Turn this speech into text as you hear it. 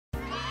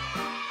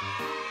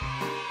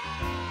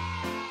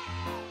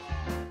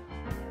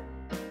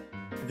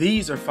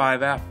These are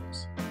 5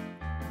 apples.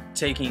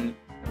 Taking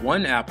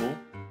 1 apple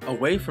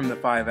away from the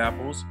 5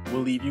 apples will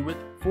leave you with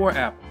 4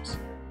 apples.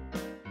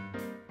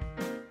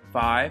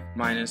 5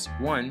 minus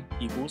 1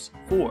 equals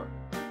 4.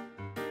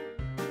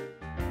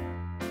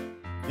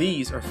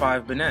 These are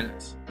 5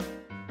 bananas.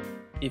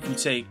 If you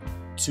take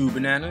 2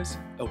 bananas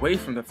away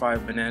from the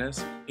 5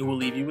 bananas, it will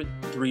leave you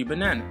with 3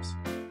 bananas.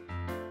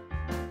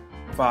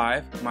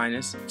 5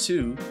 minus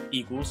 2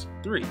 equals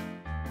 3.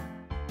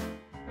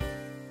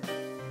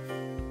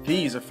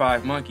 These are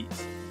 5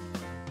 monkeys.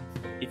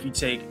 If you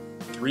take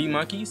 3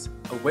 monkeys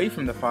away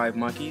from the 5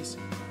 monkeys,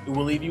 it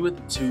will leave you with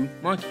 2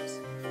 monkeys.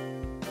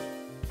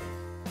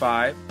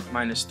 5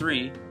 minus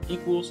 3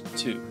 equals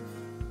 2.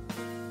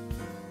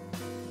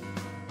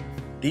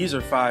 These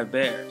are 5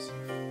 bears.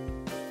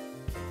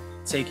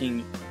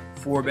 Taking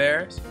 4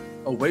 bears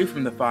away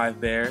from the 5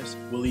 bears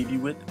will leave you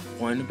with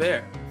 1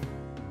 bear.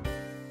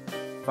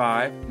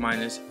 5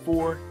 minus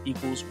 4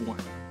 equals 1.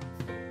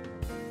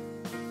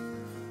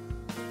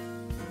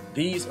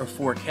 These are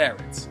 4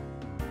 carrots.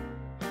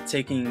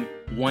 Taking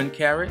 1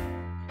 carrot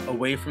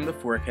away from the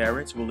 4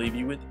 carrots will leave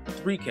you with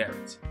 3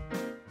 carrots.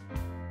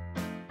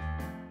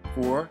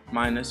 4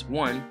 minus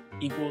 1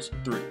 equals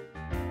 3.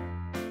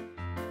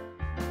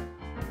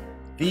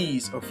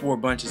 These are 4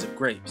 bunches of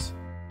grapes.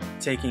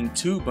 Taking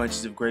 2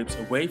 bunches of grapes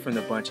away from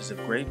the bunches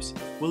of grapes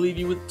will leave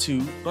you with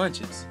 2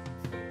 bunches.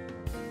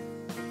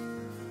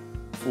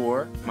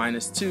 4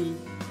 minus 2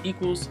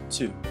 equals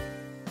 2.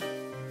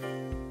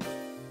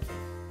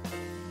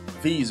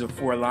 These are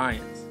 4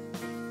 lions.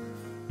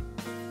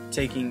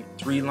 Taking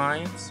 3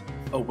 lions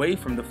away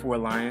from the 4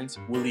 lions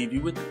will leave you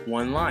with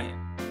 1 lion.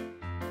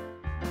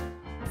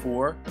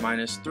 4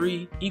 minus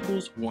 3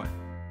 equals 1.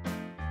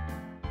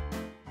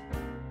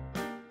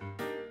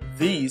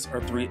 These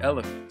are 3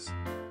 elephants.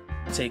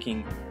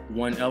 Taking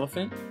 1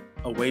 elephant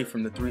away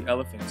from the 3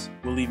 elephants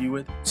will leave you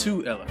with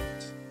 2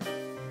 elephants.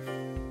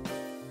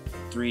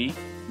 3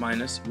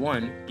 minus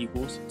 1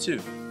 equals 2.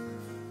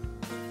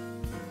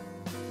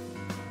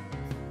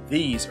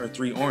 These are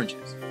 3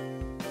 oranges.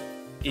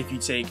 If you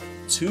take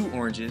 2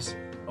 oranges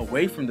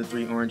away from the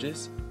 3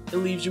 oranges, it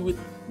leaves you with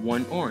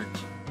 1 orange.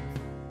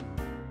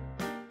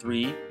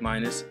 3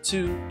 minus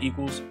 2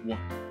 equals 1.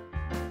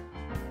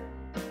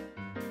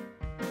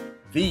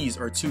 These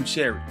are 2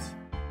 cherries.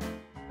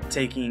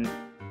 Taking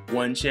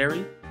 1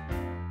 cherry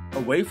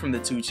away from the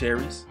 2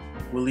 cherries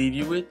will leave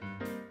you with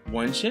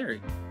 1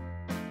 cherry.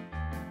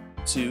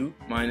 2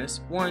 minus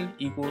 1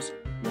 equals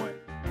 1.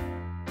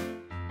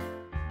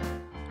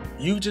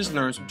 You just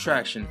learned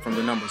subtraction from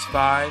the numbers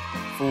 5,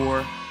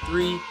 4,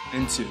 3,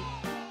 and 2.